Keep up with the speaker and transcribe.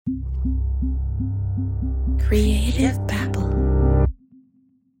Creative Babble.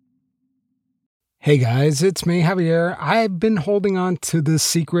 Hey guys, it's me, Javier. I've been holding on to this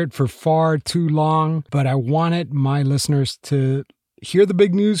secret for far too long, but I wanted my listeners to hear the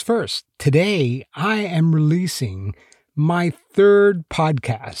big news first. Today, I am releasing my third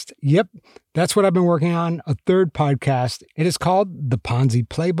podcast. Yep, that's what I've been working on, a third podcast. It is called The Ponzi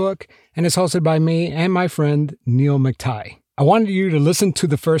Playbook, and it's hosted by me and my friend, Neil McTighe. I wanted you to listen to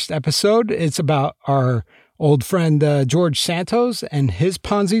the first episode. It's about our old friend, George Santos, and his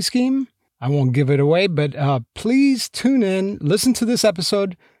Ponzi scheme. I won't give it away, but please tune in, listen to this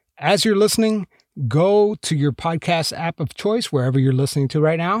episode. As you're listening, go to your podcast app of choice, wherever you're listening to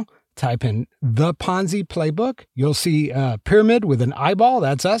right now. Type in The Ponzi Playbook. You'll see a pyramid with an eyeball.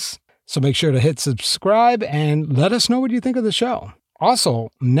 That's us. So make sure to hit subscribe and let us know what you think of the show. Also,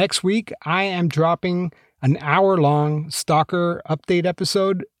 next week, I am dropping an hour-long Stalker update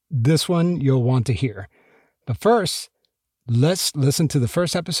episode. This one you'll want to hear. But first, let's listen to the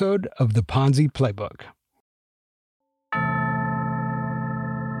first episode of The Ponzi Playbook.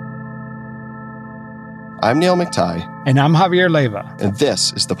 I'm Neil McTighe. And I'm Javier Leyva. And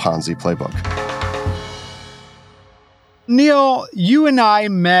this is The Ponzi Playbook. Neil, you and I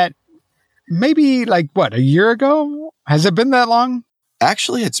met maybe a year ago? Has it been that long?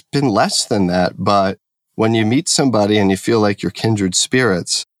 Actually, it's been less than that, but when you meet somebody and you feel like you're kindred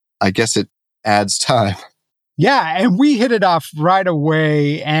spirits, I guess it adds time. Yeah, and we hit it off right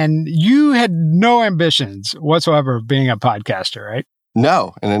away, and you had no ambitions whatsoever of being a podcaster, right?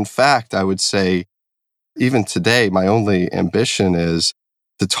 No, and in fact, I would say even today, my only ambition is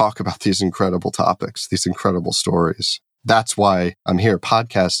to talk about these incredible topics, these incredible stories. That's why I'm here.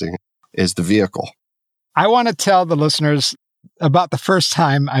 Podcasting is the vehicle. I want to tell the listeners about the first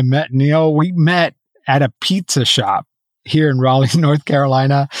time I met Neil. We met at a pizza shop here in Raleigh, North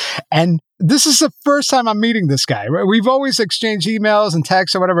Carolina, and this is the first time I'm meeting this guy. We've always exchanged emails and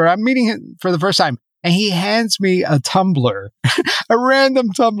texts or whatever. I'm meeting him for the first time. And he hands me a tumbler, a random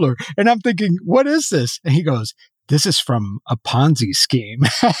tumbler. And I'm thinking, what is this? And he goes, this is from a Ponzi scheme.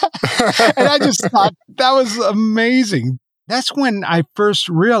 And I just thought that was amazing. That's when I first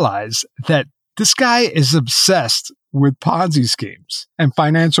realized that this guy is obsessed with Ponzi schemes and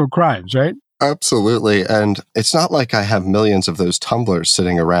financial crimes, right? Absolutely. And it's not like I have millions of those tumblers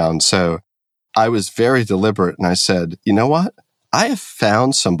sitting around. So I was very deliberate and I said, you know what? I have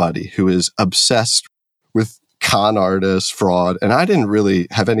found somebody who is obsessed with con artists, fraud, and I didn't really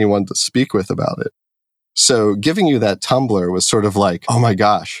have anyone to speak with about it. So giving you that tumbler was sort of like, oh my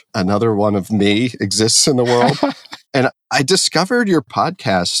gosh, another one of me exists in the world. And I discovered your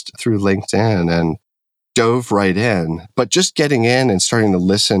podcast through LinkedIn and dove right in. But just getting in and starting to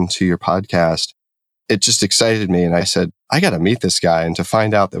listen to your podcast, it just excited me. And I said, I got to meet this guy. And to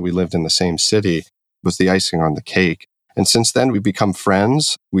find out that we lived in the same city was the icing on the cake. And since then, we've become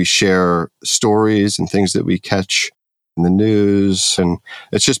friends. We share stories and things that we catch in the news. And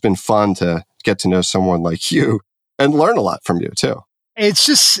it's just been fun to get to know someone like you and learn a lot from you, too. It's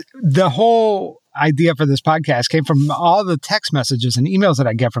just the whole idea for this podcast came from all the text messages and emails that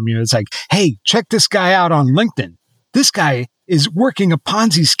I get from you. It's like, hey, check this guy out on LinkedIn. This guy is working a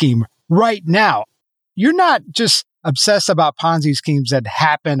Ponzi scheme right now. You're not just obsessed about Ponzi schemes that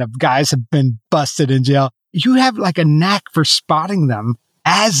happen of guys have been busted in jail. You have like a knack for spotting them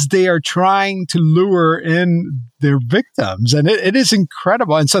as they are trying to lure in their victims. And it is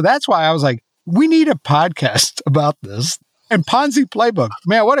incredible. And so that's why I was like, we need a podcast about this. And Ponzi Playbook,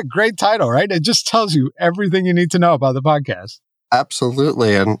 man, what a great title, right? It just tells you everything you need to know about the podcast.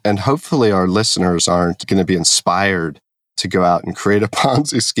 Absolutely. And hopefully our listeners aren't going to be inspired to go out and create a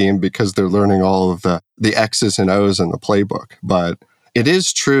Ponzi scheme because they're learning all of the X's and O's in the playbook. But it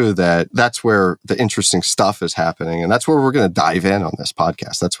is true that that's where the interesting stuff is happening. And that's where we're going to dive in on this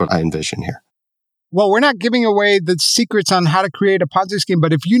podcast. That's what I envision here. Well, we're not giving away the secrets on how to create a Ponzi scheme,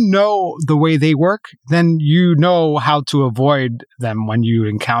 but if you know the way they work, then you know how to avoid them when you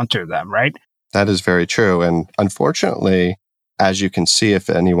encounter them, right? That is very true. And unfortunately, as you can see, if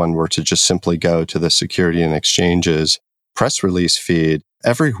anyone were to just simply go to the Security and Exchange's press release feed,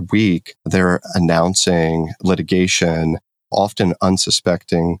 every week they're announcing litigation, often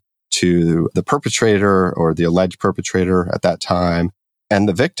unsuspecting to the perpetrator or the alleged perpetrator at that time, and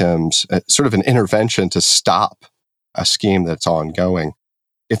the victims, sort of an intervention to stop a scheme that's ongoing.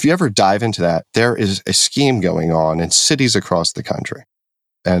 If you ever dive into that, there is a scheme going on in cities across the country.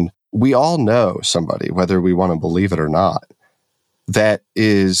 And we all know somebody, whether we want to believe it or not, that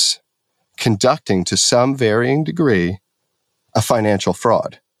is conducting to some varying degree a financial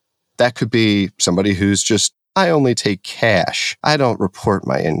fraud. That could be somebody who's just, I only take cash. I don't report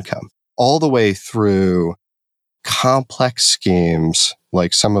my income. All the way through complex schemes,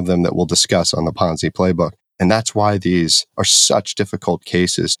 like some of them that we'll discuss on the Ponzi playbook. And that's why these are such difficult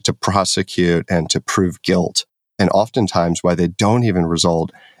cases to prosecute and to prove guilt. And oftentimes why they don't even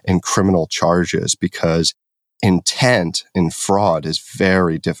result in criminal charges, because intent in fraud is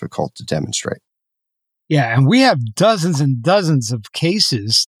very difficult to demonstrate. Yeah, and we have dozens and dozens of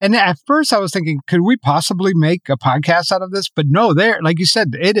cases. And at first I was thinking, could we possibly make a podcast out of this? But no, like you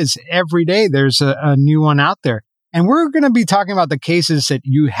said, it is every day there's a new one out there. And we're going to be talking about the cases that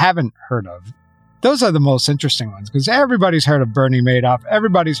you haven't heard of. Those are the most interesting ones, because everybody's heard of Bernie Madoff.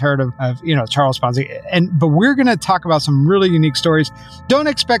 Everybody's heard of Charles Ponzi. But we're going to talk about some really unique stories. Don't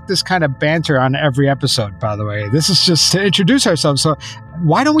expect this kind of banter on every episode, by the way. This is just to introduce ourselves. So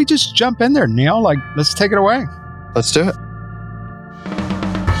why don't we just jump in there, Neil? Let's take it away. Let's do it.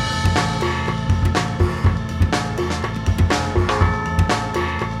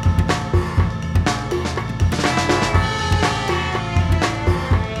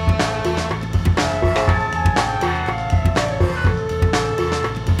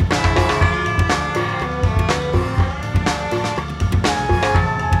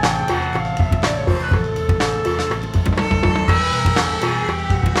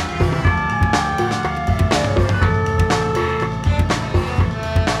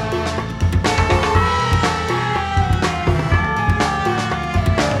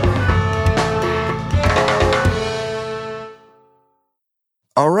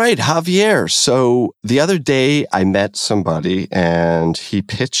 All right, Javier. So the other day I met somebody and he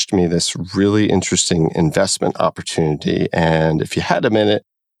pitched me this really interesting investment opportunity. And if you had a minute,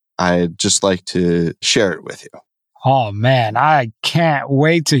 I'd just like to share it with you. Oh, man, I can't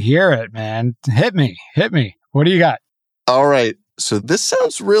wait to hear it, man. Hit me. What do you got? All right. So this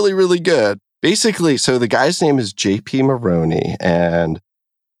sounds really, really good. Basically, so the guy's name is JP Maroney, and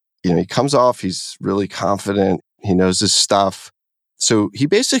he comes off, he's really confident, he knows his stuff. So he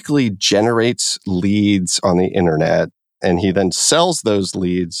basically generates leads on the internet, and he then sells those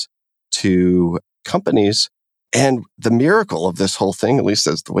leads to companies. And the miracle of this whole thing, at least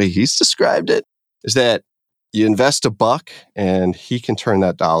that's the way he's described it, is that you invest $1 and he can turn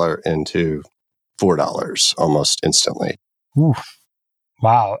that dollar into $4 almost instantly. Ooh.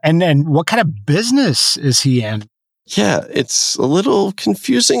 Wow. And then what kind of business is he in? Yeah, it's a little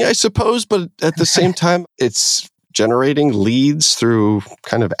confusing, I suppose, but at the same time, it's generating leads through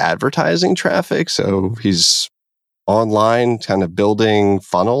kind of advertising traffic. So he's online kind of building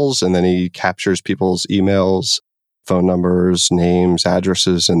funnels, and then he captures people's emails, phone numbers, names,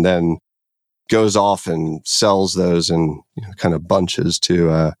 addresses, and then goes off and sells those in kind of bunches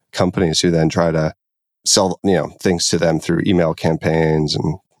to companies who then try to sell things to them through email campaigns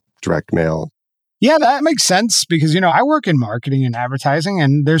and direct mail. Yeah, that makes sense because, I work in marketing and advertising,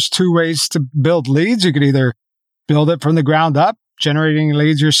 and there's two ways to build leads. You could either build it from the ground up, generating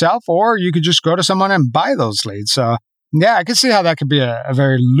leads yourself, or you could just go to someone and buy those leads. So, yeah, I can see how that could be a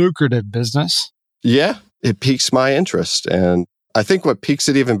very lucrative business. Yeah, it piques my interest. And I think what piques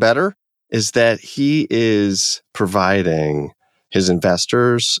it even better is that he is providing his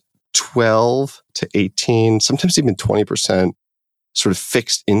investors 12 to 18, sometimes even 20% sort of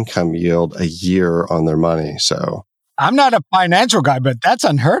fixed income yield a year on their money. So I'm not a financial guy, but that's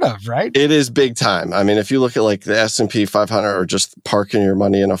unheard of, right? It is big time. I mean, if you look at like the S&P 500 or just parking your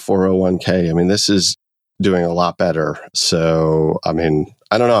money in a 401k, I mean, this is doing a lot better. So, I mean,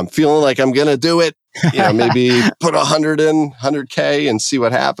 I don't know. I'm feeling like I'm going to do it. Maybe put 100K and see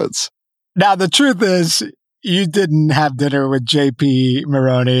what happens. Now, the truth is you didn't have dinner with JP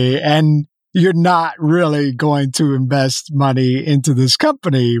Maroney, and you're not really going to invest money into this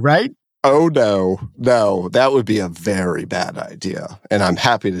company, right? Oh, no, that would be a very bad idea. And I'm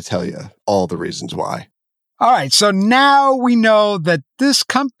happy to tell you all the reasons why. All right. So now we know that this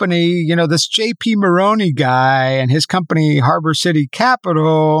company, this JP Maroney guy and his company, Harbor City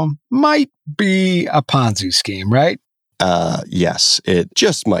Capital, might be a Ponzi scheme, right? Yes, it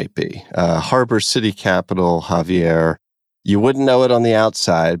just might be. Harbor City Capital, Javier, you wouldn't know it on the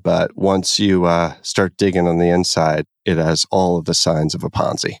outside, but once you start digging on the inside, it has all of the signs of a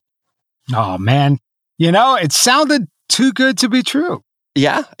Ponzi. Oh, man. It sounded too good to be true.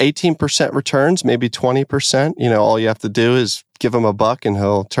 Yeah, 18% returns, maybe 20%. All you have to do is give him $1 and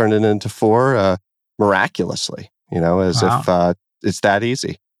he'll turn it into $4 miraculously, as if it's that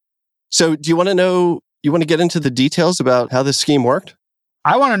easy. So do you want to get into the details about how this scheme worked?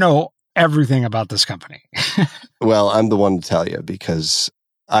 I want to know everything about this company. Well, I'm the one to tell you because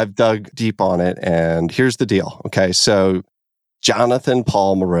I've dug deep on it, and here's the deal. Okay, so Jonathan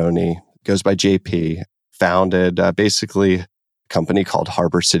Paul Maroney, goes by JP, founded basically a company called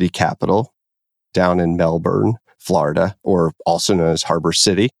Harbor City Capital down in Melbourne Florida, or also known as Harbor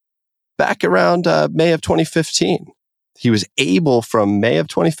City, back around May of 2015. He was able from May of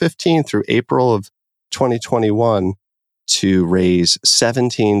 2015 through April of 2021 to raise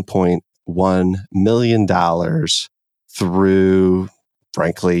 $17.1 million through,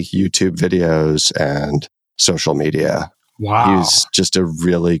 frankly, YouTube videos and social media. Wow. He's just a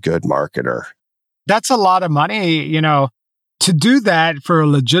really good marketer. That's a lot of money. To do that for a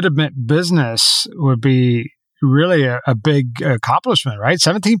legitimate business would be really a big accomplishment, right?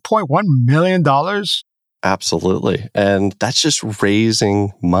 $17.1 million. Absolutely. And that's just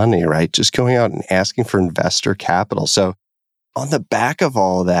raising money, right? Just going out and asking for investor capital. So on the back of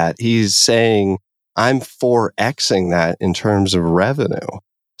all that, he's saying, I'm 4Xing that in terms of revenue.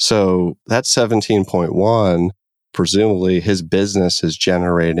 So that 17.1, presumably his business is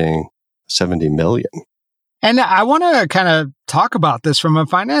generating 70 million. And I want to kind of talk about this from a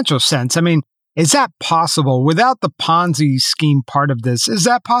financial sense. I mean, is that possible without the Ponzi scheme part of this? Is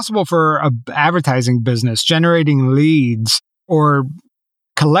that possible for an advertising business generating leads or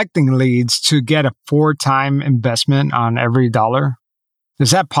collecting leads to get a 4-time investment on every dollar?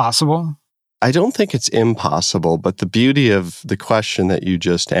 Is that possible? I don't think it's impossible, but the beauty of the question that you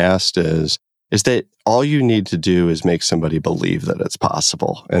just asked is that all you need to do is make somebody believe that it's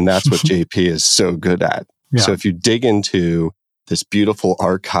possible. And that's what JP is so good at. Yeah. So if you dig into this beautiful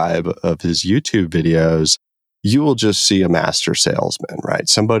archive of his YouTube videos, you will just see a master salesman, right?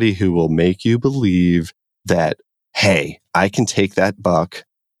 Somebody who will make you believe that, hey, I can take that buck,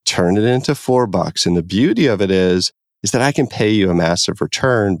 turn it into $4. And the beauty of it is that I can pay you a massive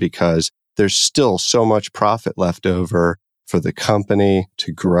return because there's still so much profit left over for the company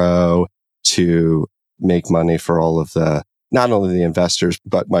to grow, to make money for all of not only the investors,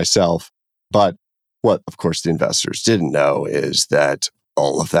 but myself. But what, of course, the investors didn't know is that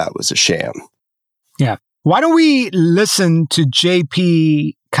all of that was a sham. Yeah. Why don't we listen to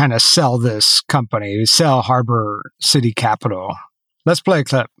JP kind of sell this company, sell Harbor City Capital? Let's play a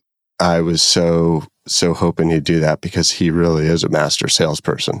clip. I was so hoping he'd do that because he really is a master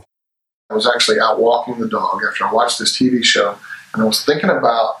salesperson. I was actually out walking the dog after I watched this TV show, and I was thinking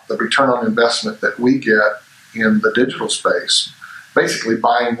about the return on investment that we get in the digital space, basically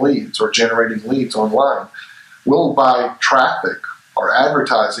buying leads or generating leads online. We'll buy traffic or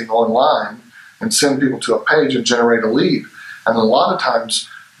advertising online and send people to a page and generate a lead. And a lot of times,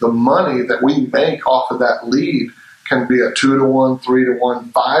 the money that we make off of that lead can be a 2-to-1,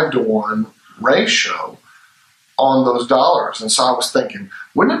 3-to-1, 5-to-1 ratio on those dollars. And so I was thinking,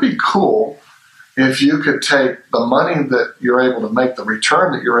 wouldn't it be cool if you could take the money that you're able to make, the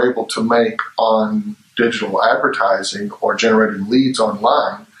return that you're able to make on digital advertising or generating leads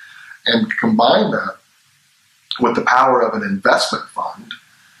online, and combine that with the power of an investment fund?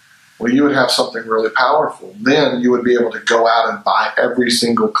 Well, you would have something really powerful. Then you would be able to go out and buy every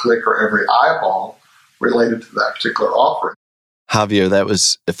single click or every eyeball related to that particular offering. Javier, that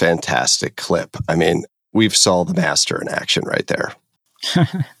was a fantastic clip. I mean, we've saw the master in action right there.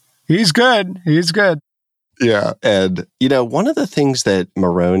 He's good. He's good. Yeah. And, one of the things that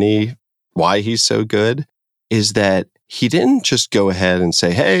Maroney, why he's so good, is that he didn't just go ahead and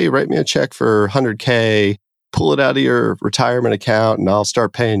say, hey, write me a check for $100K, pull it out of your retirement account, and I'll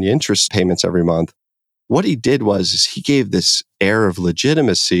start paying you interest payments every month. What he did is he gave this air of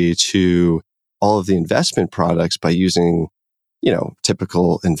legitimacy to all of the investment products by using,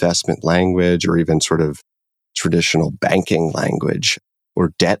 typical investment language or even sort of traditional banking language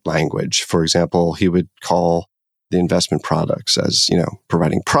or debt language. For example, he would call the investment products as,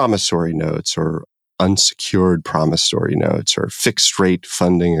 providing promissory notes or unsecured promissory notes or fixed rate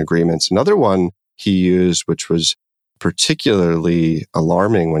funding agreements. Another one he used, which was particularly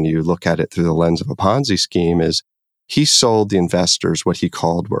alarming when you look at it through the lens of a Ponzi scheme, is he sold the investors what he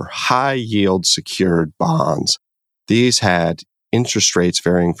called were high yield secured bonds. These had interest rates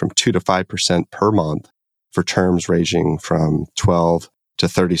varying from 2 to 5% per month for terms ranging from 12 to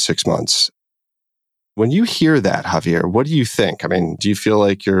 36 months. When you hear that, Javier, what do you think? I mean, do you feel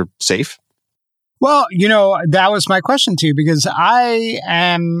like you're safe? Well, that was my question to you, because I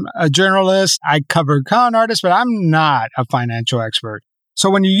am a journalist. I cover con artists, but I'm not a financial expert. So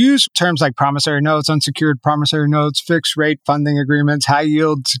when you use terms like promissory notes, unsecured promissory notes, fixed rate funding agreements, high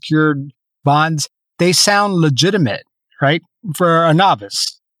yield secured bonds, they sound legitimate, right? For a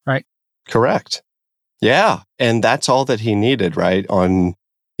novice, right? Correct. Yeah. And that's all that he needed, right?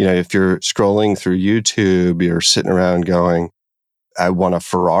 If you're scrolling through YouTube, you're sitting around going, I want a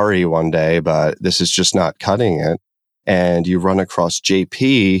Ferrari one day, but this is just not cutting it. And you run across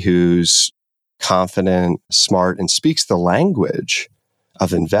JP, who's confident, smart, and speaks the language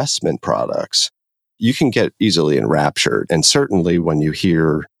of investment products. you can get easily enraptured. And certainly when you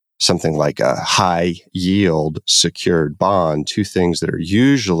hear something like a high yield secured bond, two things that are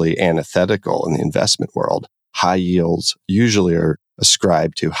usually antithetical in the investment world. High yields usually are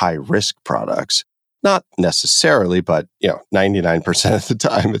ascribed to high risk products. Not necessarily, but 99% of the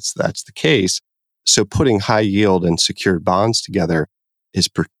time that's the case. So putting high yield and secured bonds together is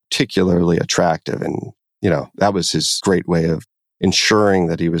particularly attractive. And, that was his great way of ensuring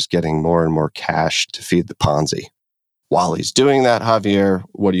that he was getting more and more cash to feed the Ponzi. While he's doing that, Javier,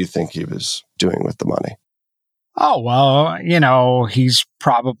 what do you think he was doing with the money? Oh, well, he's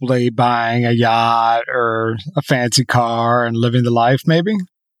probably buying a yacht or a fancy car and living the life, maybe.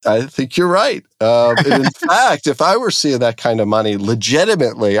 I think you're right. And in fact, if I were seeing that kind of money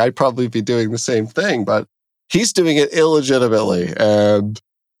legitimately, I'd probably be doing the same thing. But he's doing it illegitimately. And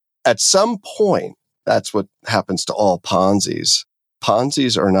at some point, that's what happens to all Ponzi's.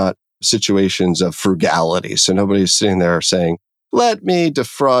 Ponzi's are not situations of frugality. So nobody's sitting there saying, let me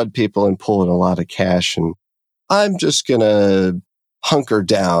defraud people and pull in a lot of cash, and I'm just going to hunker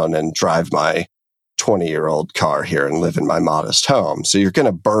down and drive my 20-year-old car here and live in my modest home. So you're going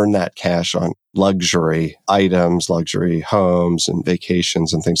to burn that cash on luxury items, luxury homes and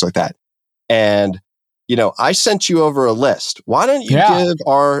vacations and things like that. And, I sent you over a list. Why don't you give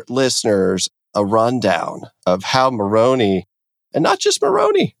our listeners a rundown of how Maroney, and not just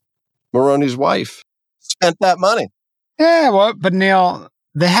Maroney, Maroney's wife, spent that money? Yeah, well, but Neil,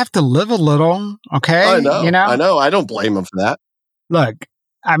 they have to live a little, okay? I know. I don't blame him for that. Look,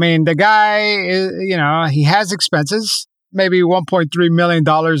 I mean, the guy, he has expenses, maybe $1.3 million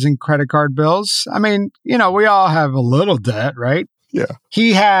in credit card bills. I mean, we all have a little debt, right? Yeah.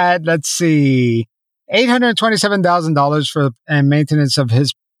 He had, let's see, $827,000 for maintenance of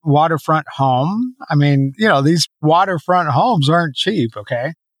his waterfront home. I mean, these waterfront homes aren't cheap,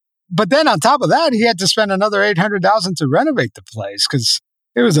 okay? But then on top of that, he had to spend another $800,000 to renovate the place because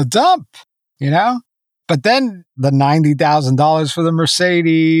it was a dump, But then the $90,000 for the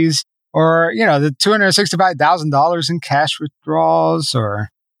Mercedes, or the $265,000 in cash withdrawals, or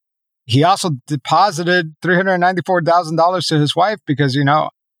he also deposited $394,000 to his wife because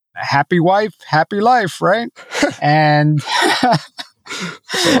happy wife, happy life, right? And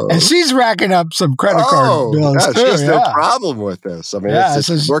and she's racking up some credit card bills too. She has no problem with this. I mean, it's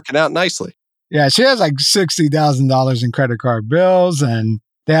just working out nicely. Yeah, she has like $60,000 in credit card bills, and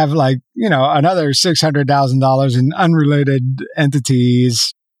they have another $600,000 in unrelated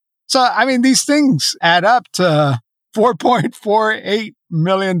entities. So, I mean, these things add up to $4.48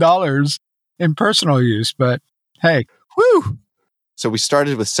 million in personal use. But hey. Whew. So we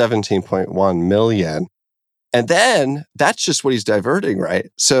started with 17.1 million. And then that's just what he's diverting,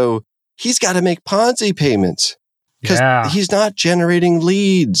 right? So he's got to make Ponzi payments because he's not generating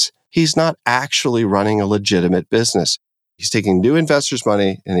leads. He's not actually running a legitimate business. He's taking new investors'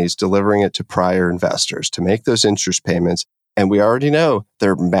 money and he's delivering it to prior investors to make those interest payments. And we already know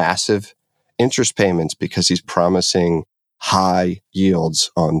they're massive interest payments because he's promising high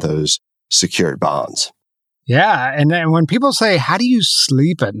yields on those secured bonds. Yeah. And then when people say, how do you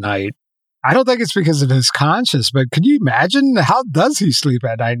sleep at night? I don't think it's because of his conscience, but could you imagine how does he sleep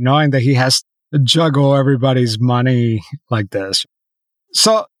at night knowing that he has to juggle everybody's money like this?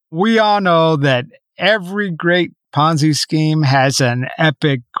 So we all know that every great Ponzi scheme has an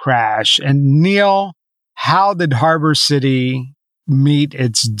epic crash. And Neil, how did Harbor City meet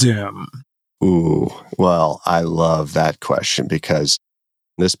its doom? Ooh, well, I love that question because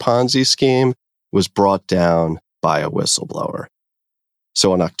this Ponzi scheme was brought down by a whistleblower.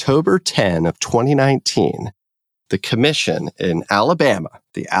 So on October 10 of 2019, the commission in Alabama,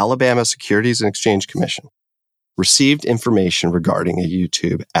 the Alabama Securities and Exchange Commission, received information regarding a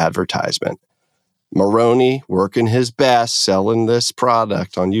YouTube advertisement. Maroney working his best, selling this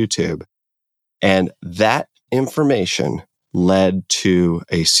product on YouTube. And that information led to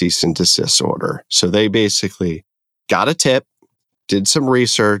a cease and desist order. So they basically got a tip, did some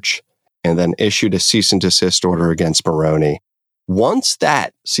research, and then issued a cease and desist order against Maroney. Once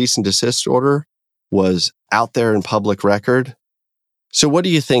that cease and desist order was out there in public record, so what do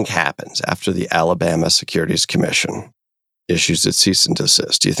you think happens after the Alabama Securities Commission issues its cease and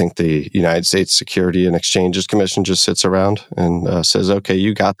desist? Do you think the United States Security and Exchanges Commission just sits around and says, okay,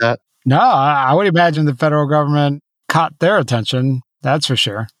 you got that? No, I would imagine the federal government caught their attention. That's for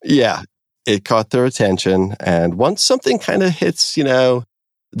sure. Yeah, it caught their attention. And once something kind of hits,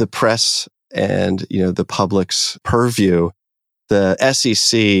 the press and, the public's purview, the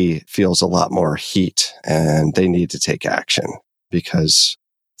SEC feels a lot more heat and they need to take action because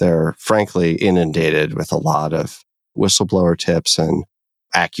they're frankly inundated with a lot of whistleblower tips and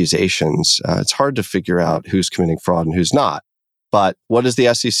accusations. It's hard to figure out who's committing fraud and who's not. But what does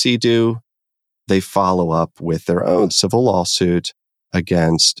the SEC do? They follow up with their own civil lawsuit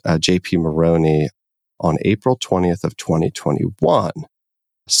against J.P. Maroney on April 20th of 2021.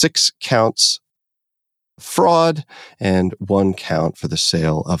 6 counts fraud and 1 count for the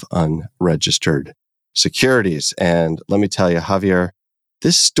sale of unregistered securities. And let me tell you, Javier,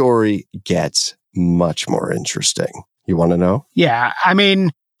 this story gets much more interesting. You want to know? Yeah, I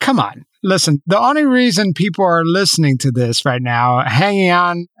mean, come on. Listen, the only reason people are listening to this right now, hanging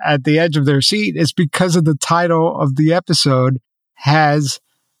on at the edge of their seat, is because of the title of the episode has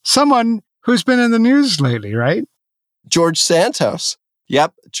someone who's been in the news lately, right? George Santos.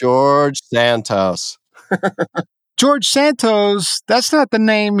 Yep, George Santos. George Santos, that's not the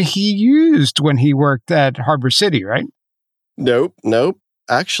name he used when he worked at Harbor City, right? Nope.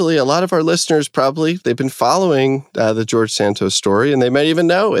 Actually, a lot of our listeners they've been following the George Santos story, and they might even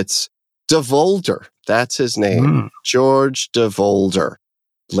know it's DeVolder. That's his name. George DeVolder,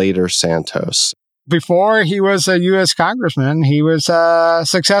 later Santos. Before he was a U.S. congressman, he was a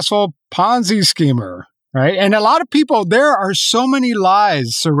successful Ponzi schemer, right? And a lot of people, there are so many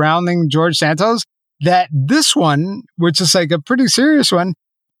lies surrounding George Santos that this one, which is like a pretty serious one,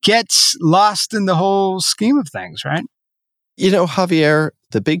 gets lost in the whole scheme of things, right? You know, Javier,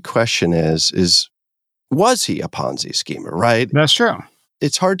 the big question is was he a Ponzi schemer, right? That's true.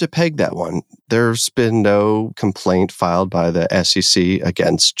 It's hard to peg that one. There's been no complaint filed by the SEC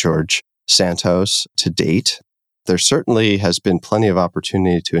against George Santos to date. There certainly has been plenty of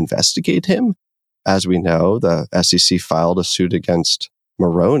opportunity to investigate him. As we know, the SEC filed a suit against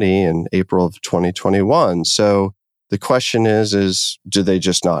Maroney in April of 2021. So the question is do they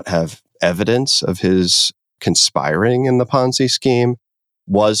just not have evidence of his conspiring in the Ponzi scheme?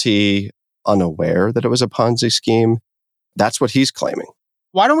 Was he unaware that it was a Ponzi scheme? That's what he's claiming.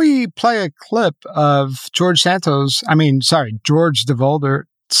 Why don't we play a clip of George DeVolder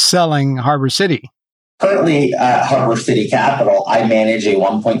selling Harbor City? Currently at Harbor City Capital, I manage a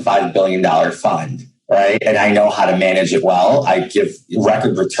 $1.5 billion fund, right? And I know how to manage it well. I give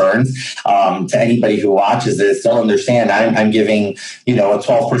record returns. To anybody who watches this, they'll understand I'm giving, a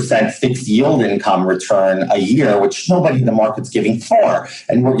 12% fixed yield income return a year, which nobody in the market's giving 4,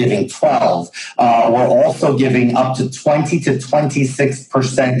 and we're giving 12. We're also giving up to 20 to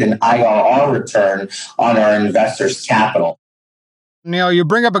 26% in IRR return on our investors' capital. Neil, you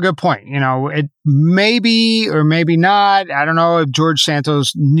bring up a good point. It maybe or maybe not. I don't know if George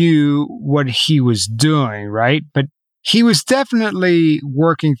Santos knew what he was doing, right? But he was definitely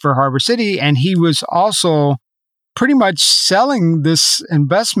working for Harbor City, and he was also pretty much selling this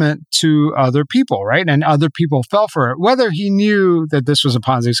investment to other people, right? And other people fell for it. Whether he knew that this was a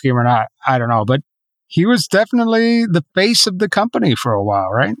Ponzi scheme or not, I don't know. But he was definitely the face of the company for a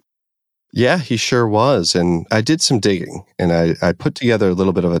while, right? Yeah, he sure was. And I did some digging and I put together a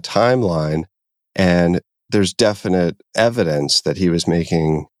little bit of a timeline, and there's definite evidence that he was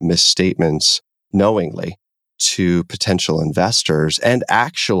making misstatements knowingly to potential investors and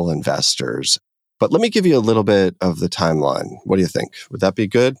actual investors. But let me give you a little bit of the timeline. What do you think? Would that be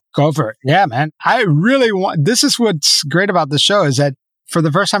good? Go for it. Yeah, man. I really this is what's great about the show is that for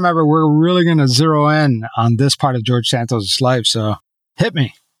the first time ever, we're really going to zero in on this part of George Santos' life. So hit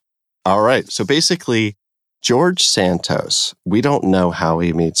me. All right. So basically, George Santos, we don't know how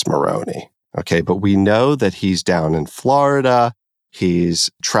he meets Maroney, okay? But we know that he's down in Florida. He's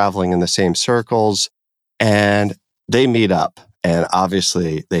traveling in the same circles, and they meet up, and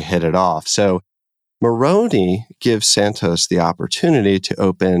obviously they hit it off. So Maroney gives Santos the opportunity to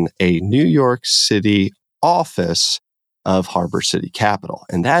open a New York City office of Harbor City Capital,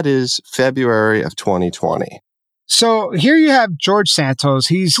 and that is February of 2020. So here you have George Santos.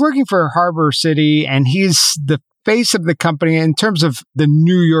 He's working for Harbor City, and he's the face of the company in terms of the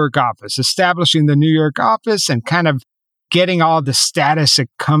New York office, establishing the New York office and kind of getting all the status that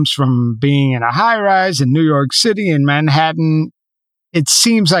comes from being in a high-rise in New York City in Manhattan. It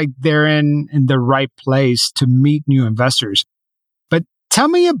seems like they're in the right place to meet new investors. But tell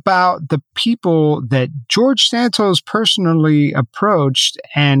me about the people that George Santos personally approached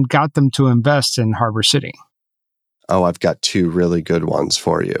and got them to invest in Harbor City. Oh, I've got 2 really good ones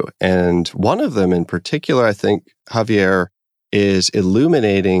for you. And one of them in particular, I think, Javier, is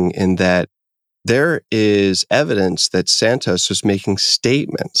illuminating in that there is evidence that Santos was making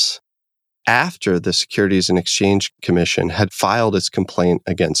statements after the Securities and Exchange Commission had filed its complaint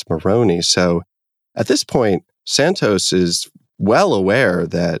against Maroney. So at this point, Santos is well aware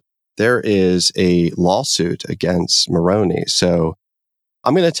that there is a lawsuit against Maroney. So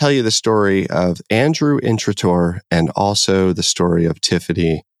I'm going to tell you the story of Andrew Intrator and also the story of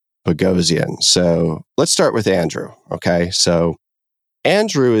Tiffany Bogosian. So let's start with Andrew, okay? So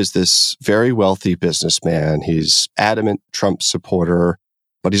Andrew is this very wealthy businessman. He's adamant Trump supporter,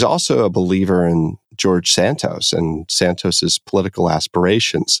 but he's also a believer in George Santos and Santos's political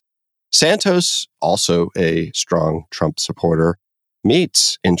aspirations. Santos, also a strong Trump supporter,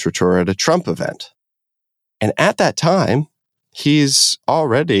 meets Intrator at a Trump event. And at that time, he's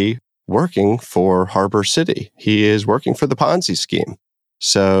already working for Harbor City. He is working for the Ponzi scheme.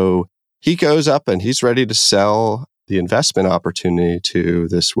 So he goes up and he's ready to sell the investment opportunity to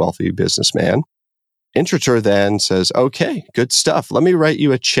this wealthy businessman. Intrator then says, okay, good stuff. Let me write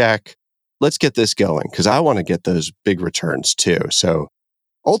you a check. Let's get this going because I want to get those big returns too. So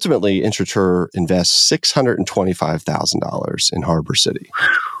ultimately, Intrator invests $625,000 in Harbor City.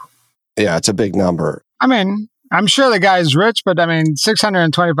 Yeah, it's a big number. I mean, I'm sure the guy's rich, but I mean,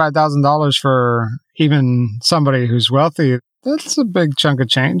 $625,000 for even somebody who's wealthy, that's a big chunk of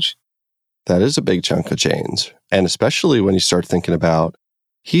change. That is a big chunk of change. And especially when you start thinking about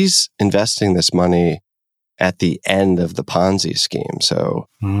he's investing this money at the end of the Ponzi scheme. So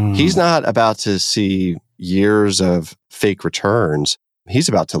he's not about to see years of fake returns. He's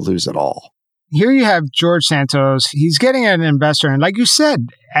about to lose it all. Here you have George Santos. He's getting an investor. And like you said,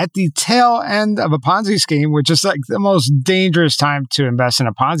 at the tail end of a Ponzi scheme, which is like the most dangerous time to invest in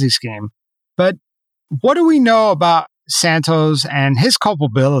a Ponzi scheme. But what do we know about Santos and his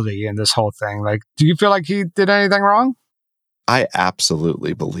culpability in this whole thing? Like, do you feel like he did anything wrong? I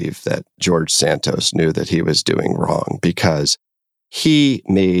absolutely believe that George Santos knew that he was doing wrong because he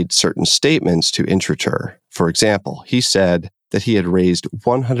made certain statements to Intrator. For example, he said that he had raised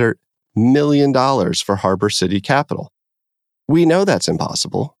 $100 million for Harbor City Capital. We know that's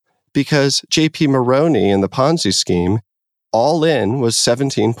impossible because JP Maroney in the Ponzi scheme, all in was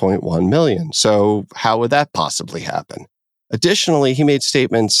 $17.1 million. So how would that possibly happen? Additionally, he made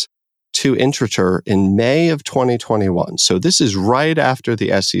statements to Intrator in May of 2021. So this is right after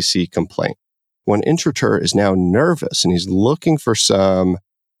the SEC complaint, when Intrator is now nervous and he's looking for some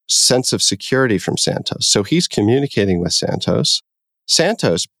sense of security from Santos. So he's communicating with Santos.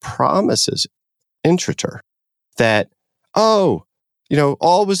 Santos promises Intrator that, all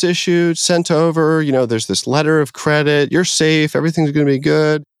was issued, sent over, there's this letter of credit, you're safe, everything's going to be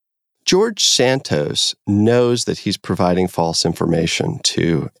good. George Santos knows that he's providing false information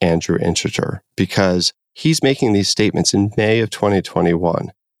to Andrew Intrator because he's making these statements in May of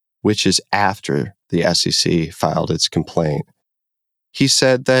 2021, which is after the SEC filed its complaint. He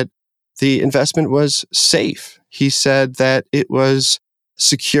said that the investment was safe. He said that it was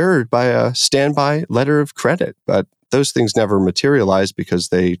secured by a standby letter of credit, but those things never materialized because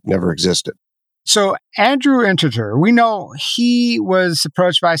they never existed. So Andrew Intrator, we know he was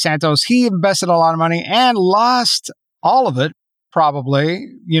approached by Santos. He invested a lot of money and lost all of it, probably,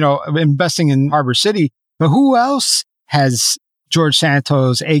 investing in Harbor City. But who else has George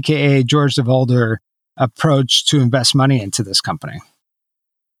Santos, a.k.a. George DeVolder, approached to invest money into this company?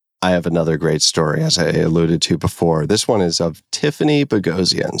 I have another great story, as I alluded to before. This one is of Tiffany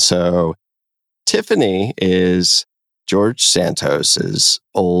Bogosian. So Tiffany is George Santos's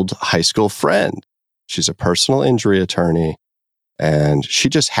old high school friend. She's a personal injury attorney, and she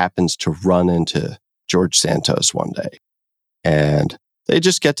just happens to run into George Santos one day. And they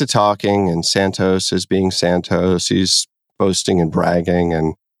just get to talking, and Santos is being Santos. He's boasting and bragging,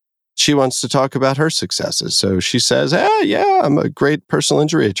 and she wants to talk about her successes. So she says, I'm a great personal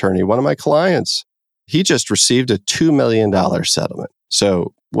injury attorney. One of my clients, he just received a $2 million settlement.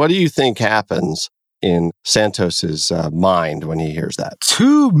 So what do you think happens in Santos's mind when he hears that?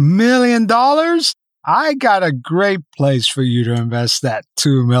 $2 million? I got a great place for you to invest that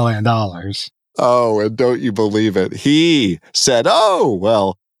 $2 million. Oh, and don't you believe it? He said,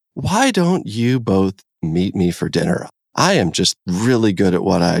 why don't you both meet me for dinner? I am just really good at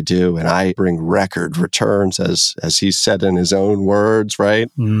what I do, and I bring record returns, as he said in his own words, right?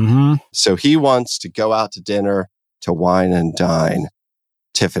 Mm-hmm. So he wants to go out to dinner to wine and dine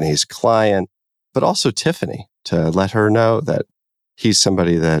Tiffany's client, but also Tiffany, to let her know that he's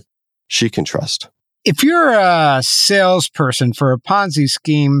somebody that she can trust. If you're a salesperson for a Ponzi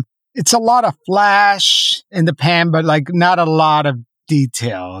scheme, it's a lot of flash in the pan, but not a lot of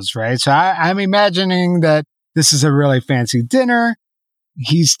details, right? So I'm imagining that this is a really fancy dinner.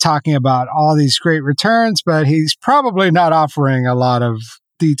 He's talking about all these great returns, but he's probably not offering a lot of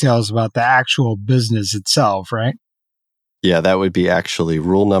details about the actual business itself, right? Yeah, that would be actually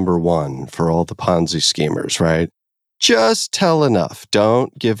rule number 1 for all the Ponzi schemers, right? Just tell enough.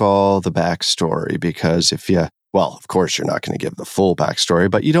 Don't give all the backstory, because if you Well, of course, you're not going to give the full backstory,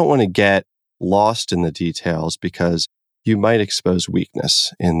 but you don't want to get lost in the details because you might expose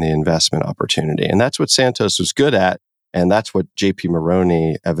weakness in the investment opportunity. And that's what Santos was good at. And that's what JP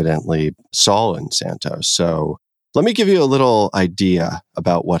Maroney evidently saw in Santos. So let me give you a little idea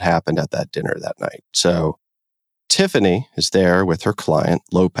about what happened at that dinner that night. So Tiffany is there with her client,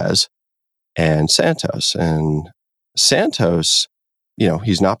 Lopez, and Santos. And Santos,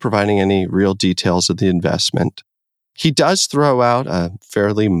 he's not providing any real details of the investment. He does throw out a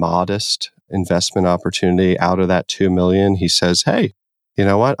fairly modest investment opportunity out of that $2 million. He says, hey, you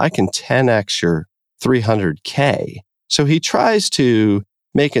know what? I can 10x your $300K. So he tries to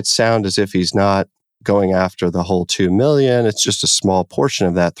make it sound as if he's not going after the whole $2 million. It's just a small portion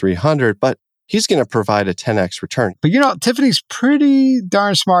of that 300, but he's going to provide a 10x return. But Tiffany's pretty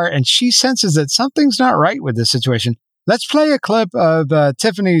darn smart, and she senses that something's not right with this situation. Let's play a clip of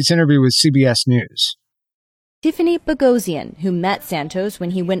Tiffany's interview with CBS News. Tiffany Bogosian, who met Santos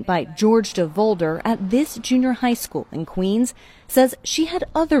when he went by George DeVolder at this junior high school in Queens, says she had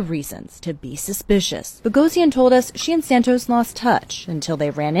other reasons to be suspicious. Bogosian told us she and Santos lost touch until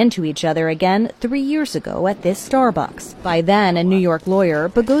they ran into each other again 3 years ago at this Starbucks. By then, a New York lawyer,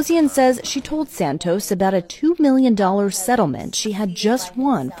 Bogosian says she told Santos about a $2 million settlement she had just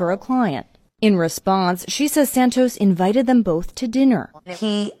won for a client. In response, she says Santos invited them both to dinner.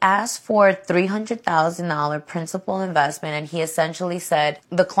 He asked for a $300,000 principal investment, and he essentially said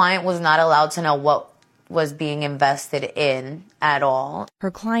the client was not allowed to know what was being invested in at all. Her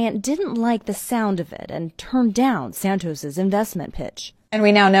client didn't like the sound of it and turned down Santos's investment pitch. And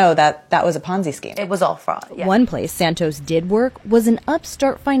we now know that that was a Ponzi scheme. It was all fraud. Yeah. One place Santos did work was an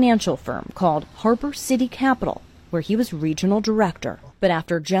upstart financial firm called Harbor City Capital, where he was regional director. But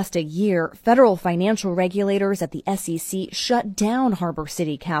after just a year, federal financial regulators at the SEC shut down Harbor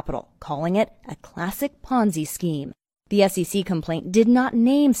City Capital, calling it a classic Ponzi scheme. The SEC complaint did not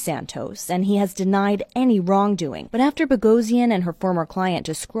name Santos, and he has denied any wrongdoing. But after Bogosian and her former client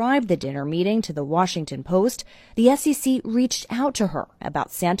described the dinner meeting to the Washington Post, the SEC reached out to her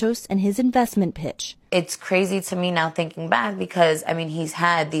about Santos and his investment pitch. It's crazy to me now thinking back because, he's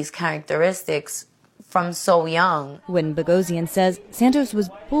had these characteristics from so young. When Bogosian says Santos was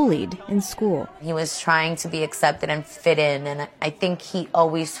bullied in school. He was trying to be accepted and fit in, and I think he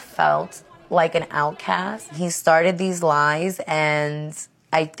always felt like an outcast. He started these lies, and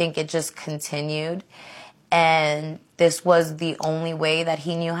I think it just continued, and this was the only way that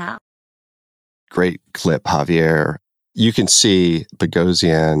he knew how. Great clip, Javier. You can see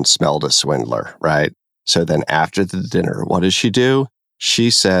Bogosian smelled a swindler, right? So then after the dinner, what does she do?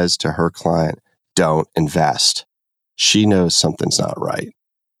 She says to her client, don't invest. She knows something's not right.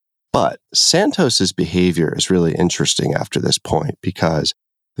 But Santos's behavior is really interesting after this point because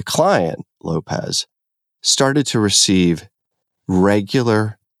the client, Lopez, started to receive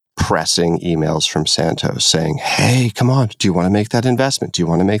regular pressing emails from Santos saying, hey, come on, do you want to make that investment? Do you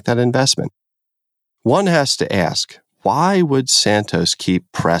want to make that investment? One has to ask, why would Santos keep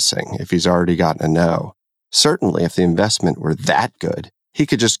pressing if he's already gotten a no? Certainly, if the investment were that good, he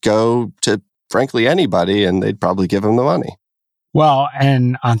could just go to frankly anybody and they'd probably give him the money. Well,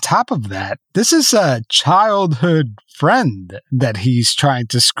 and on top of that, this is a childhood friend that he's trying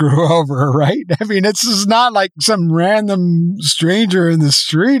to screw over, right? This is not like some random stranger in the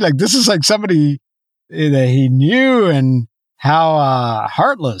street. Like, this is like somebody that he knew, and how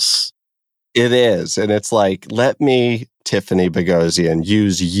heartless. It is. And it's like, let me, Tiffany Bogosian,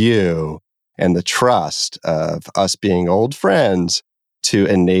 use you and the trust of us being old friends to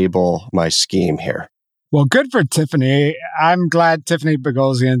enable my scheme here. Well, good for Tiffany. I'm glad Tiffany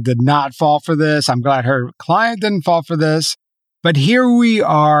Bogosian did not fall for this. I'm glad her client didn't fall for this. But here we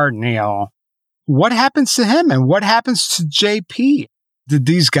are, Neil. What happens to him and what happens to JP? Did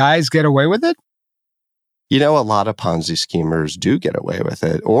these guys get away with it? A lot of Ponzi schemers do get away with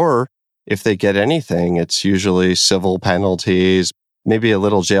it. Or if they get anything, it's usually civil penalties, maybe a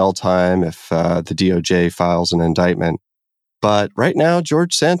little jail time if the DOJ files an indictment. But right now,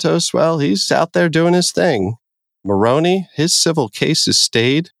 George Santos, well, he's out there doing his thing. Maroney, his civil case is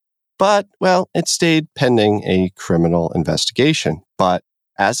stayed, but, well, it stayed pending a criminal investigation. But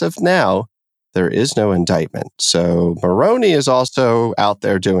as of now, there is no indictment. So Maroney is also out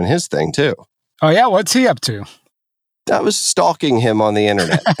there doing his thing, too. Oh, yeah? What's he up to? I was stalking him on the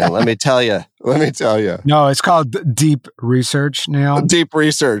internet. And let me tell you. No, it's called deep research, Neil. Deep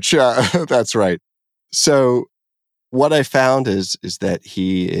research. Yeah, that's right. So what I found is that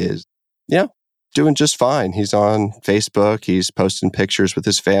he is, doing just fine. He's on Facebook. He's posting pictures with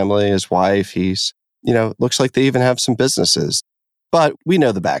his family, his wife. He's, looks like they even have some businesses. But we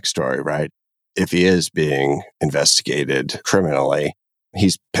know the backstory, right? if he is being investigated criminally,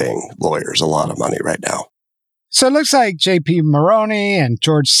 he's paying lawyers a lot of money right now. So it looks like JP Maroney and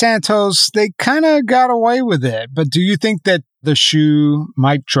George Santos, they kind of got away with it. But do you think that the shoe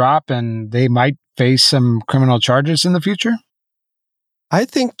might drop and they might face some criminal charges in the future? I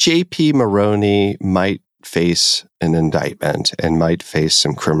think JP Maroney might face an indictment and might face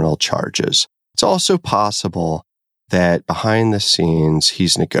some criminal charges. It's also possible that behind the scenes,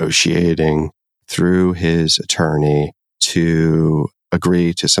 he's negotiating through his attorney to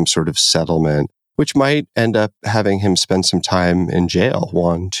agree to some sort of settlement, which might end up having him spend some time in jail,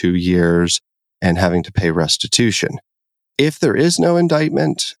 1-2 years, and having to pay restitution. If there is no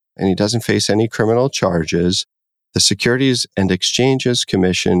indictment and he doesn't face any criminal charges, the Securities and Exchanges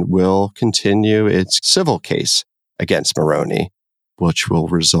Commission will continue its civil case against Maroney, which will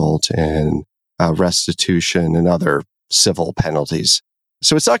result in restitution and other civil penalties.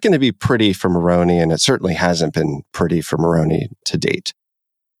 So it's not going to be pretty for Maroney, and it certainly hasn't been pretty for Maroney to date.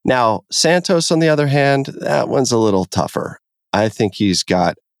 Now, Santos, on the other hand, that one's a little tougher. I think he's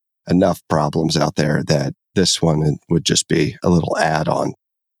got enough problems out there that this one would just be a little add-on.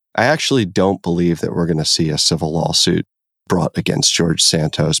 I actually don't believe that we're going to see a civil lawsuit brought against George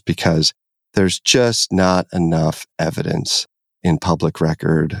Santos because there's just not enough evidence in public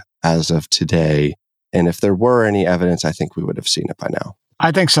record as of today. And if there were any evidence, I think we would have seen it by now.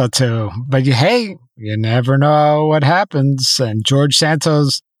 I think so too. But you never know what happens. And George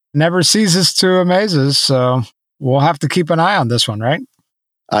Santos never ceases to amaze us. So we'll have to keep an eye on this one, right?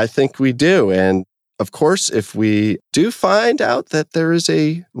 I think we do. And of course, if we do find out that there is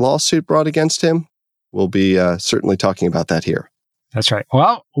a lawsuit brought against him, we'll be certainly talking about that here. That's right.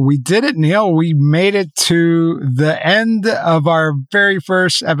 Well, we did it, Neil. We made it to the end of our very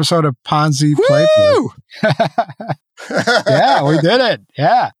first episode of Ponzi Playbook. Yeah, we did it.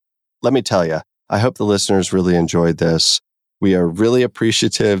 Yeah. Let me tell you, I hope the listeners really enjoyed this. We are really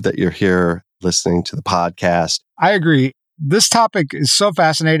appreciative that you're here listening to the podcast. I agree. This topic is so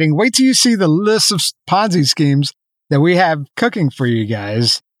fascinating. Wait till you see the list of Ponzi schemes that we have cooking for you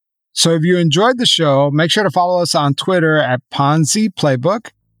guys. So if you enjoyed the show, make sure to follow us on Twitter at Ponzi Playbook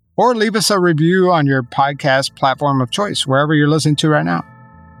or leave us a review on your podcast platform of choice, wherever you're listening to right now.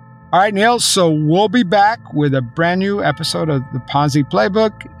 All right, Neil, so we'll be back with a brand new episode of the Ponzi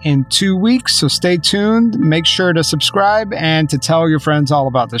Playbook in 2 weeks. So stay tuned. Make sure to subscribe and to tell your friends all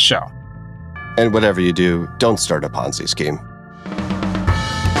about the show. And whatever you do, don't start a Ponzi scheme.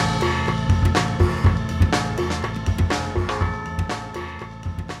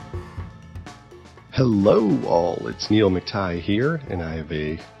 Hello all, it's Neil McTighe here, and I have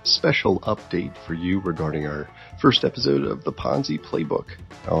a special update for you regarding our first episode of the Ponzi Playbook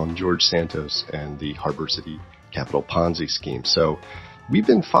on George Santos and the Harbor City Capital Ponzi scheme. So we've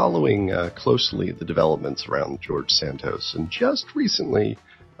been following closely the developments around George Santos, and just recently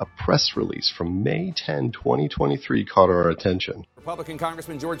a press release from May 10, 2023 caught our attention. Republican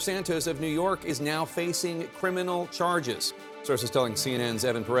Congressman George Santos of New York is now facing criminal charges. Sources telling CNN's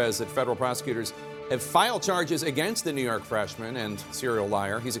Evan Perez that federal prosecutors have filed charges against the New York freshman and serial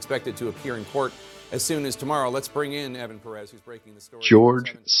liar. He's expected to appear in court as soon as tomorrow. Let's bring in Evan Perez, who's breaking the story.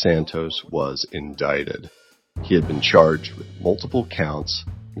 George Santos was indicted. He had been charged with multiple counts,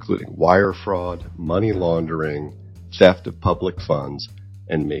 including wire fraud, money laundering, theft of public funds,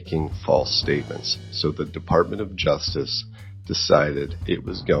 and making false statements. So the Department of Justice decided it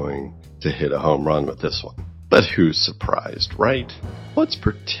was going to hit a home run with this one. But who's surprised, right? What's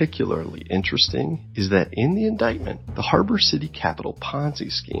particularly interesting is that in the indictment, the Harbor City Capital Ponzi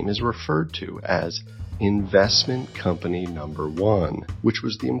scheme is referred to as Investment Company Number 1, which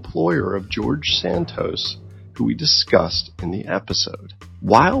was the employer of George Santos, who we discussed in the episode.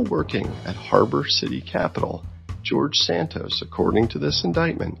 While working at Harbor City Capital, George Santos, according to this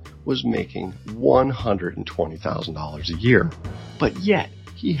indictment, was making $120,000 a year. But yet,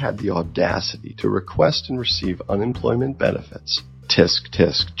 he had the audacity to request and receive unemployment benefits. Tisk,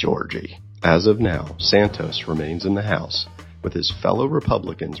 tisk, Georgie. As of now, Santos remains in the House, with his fellow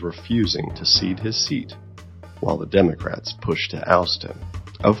Republicans refusing to cede his seat, while the Democrats push to oust him.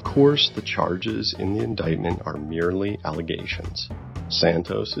 Of course, the charges in the indictment are merely allegations.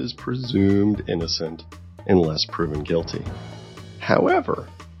 Santos is presumed innocent unless proven guilty. However,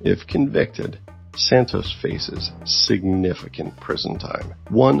 if convicted, Santos faces significant prison time.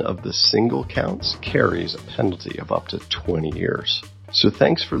 One of the single counts carries a penalty of up to 20 years. So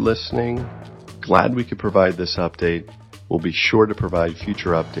thanks for listening. Glad we could provide this update. We'll be sure to provide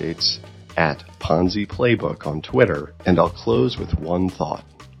future updates at Ponzi Playbook on Twitter. And I'll close with one thought.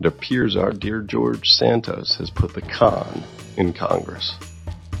 It appears our dear George Santos has put the con in Congress.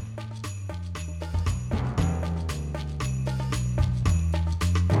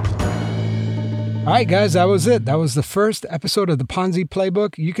 All right, guys, that was it. That was the first episode of the Ponzi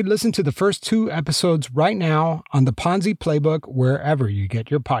Playbook. You can listen to the first 2 episodes right now on the Ponzi Playbook, wherever you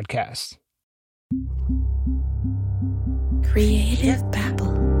get your podcasts. Creative Babble.